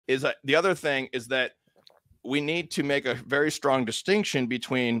is that the other thing is that we need to make a very strong distinction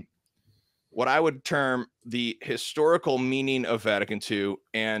between what I would term the historical meaning of Vatican II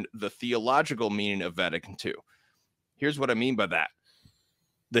and the theological meaning of Vatican II. Here's what I mean by that.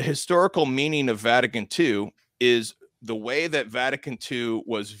 The historical meaning of Vatican II is the way that Vatican II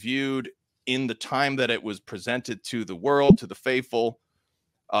was viewed in the time that it was presented to the world, to the faithful,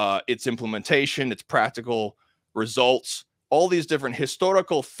 its implementation, its practical results, all these different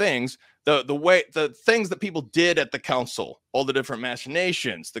historical things, the things that people did at the council, all the different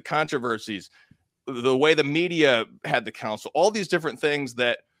machinations, the controversies, the way the media had the council, all these different things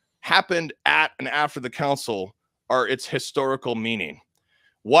that happened at and after the council are its historical meaning.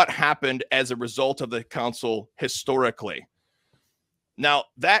 What happened as a result of the council historically? Now,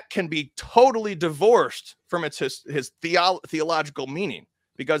 that can be totally divorced from its theological meaning,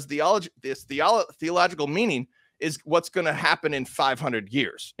 because theological meaning is what's going to happen in 500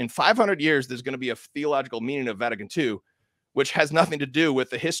 years. In 500 years, there's going to be a theological meaning of Vatican II, which has nothing to do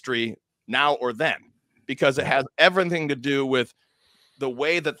with the history now or then, because it has everything to do with the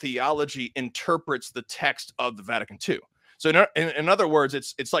way that theology interprets the text of the Vatican II. So in other words,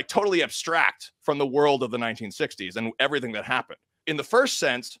 it's like totally abstract from the world of the 1960s and everything that happened. In the first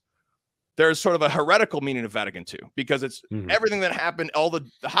sense, there's sort of a heretical meaning of Vatican II, because it's everything that happened, all the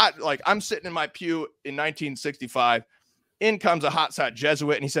hot, like I'm sitting in my pew in 1965, in comes a hot shot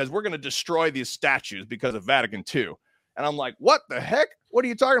Jesuit and he says, we're going to destroy these statues because of Vatican II. And I'm like, what the heck? What are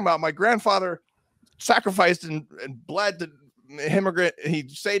you talking about? My grandfather sacrificed and bled to immigrant. He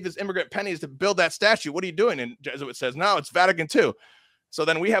saved his immigrant pennies to build that statue. What are you doing? And Jesuit says, no, it's Vatican II. So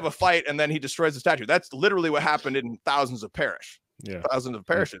then we have a fight and then he destroys the statue. That's literally what happened in thousands of parishes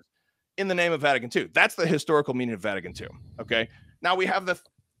in the name of Vatican II. That's the historical meaning of Vatican II. Okay. Now we have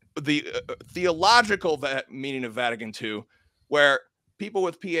the theological meaning of Vatican II, where people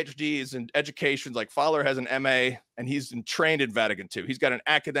with PhDs and educations, like Fowler has an MA and he's trained in Vatican II. He's got an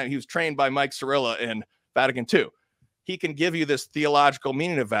academic, he was trained by Mike Cirilla in Vatican II. He can give you this theological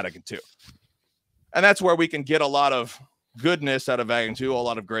meaning of Vatican II. And that's where we can get a lot of goodness out of Vatican II, a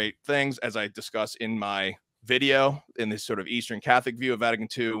lot of great things, as I discuss in my video, in this sort of Eastern Catholic view of Vatican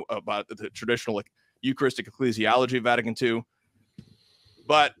II, about the traditional Eucharistic ecclesiology of Vatican II.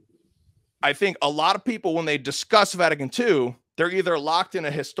 But I think a lot of people, when they discuss Vatican II, they're either locked in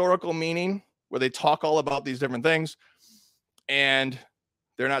a historical meaning where they talk all about these different things, and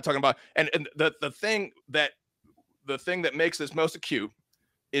they're not talking about, and the thing that makes this most acute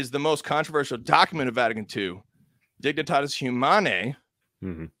is the most controversial document of Vatican II, Dignitatis Humanae,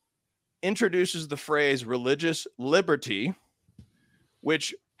 introduces the phrase religious liberty,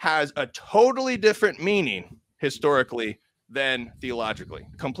 which has a totally different meaning historically than theologically.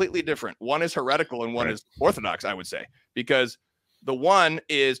 Completely different. One is heretical and one is orthodox, I would say, because the one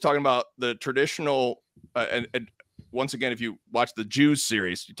is talking about the traditional, and once again, if you watch the Jews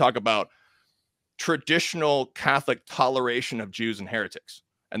series, you talk about traditional Catholic toleration of Jews and heretics.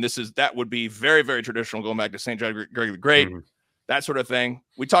 And that would be very, very traditional, going back to St. John Gregory the Great, that sort of thing.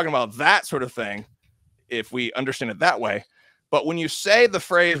 We're talking about that sort of thing if we understand it that way. But when you say the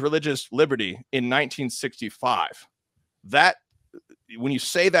phrase religious liberty in 1965, when you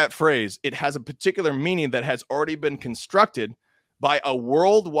say that phrase, it has a particular meaning that has already been constructed by a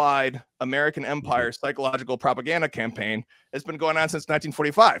worldwide American empire psychological propaganda campaign that's been going on since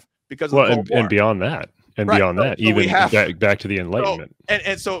 1945 because of the Cold War. And beyond that. And beyond that, even back to the Enlightenment.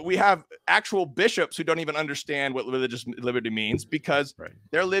 And so we have actual bishops who don't even understand what religious liberty means, because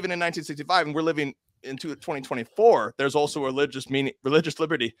they're living in 1965 and we're living into 2024. There's also religious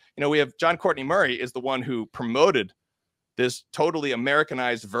liberty. You know, we have John Courtney Murray is the one who promoted this totally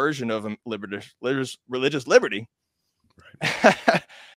Americanized version of religious liberty.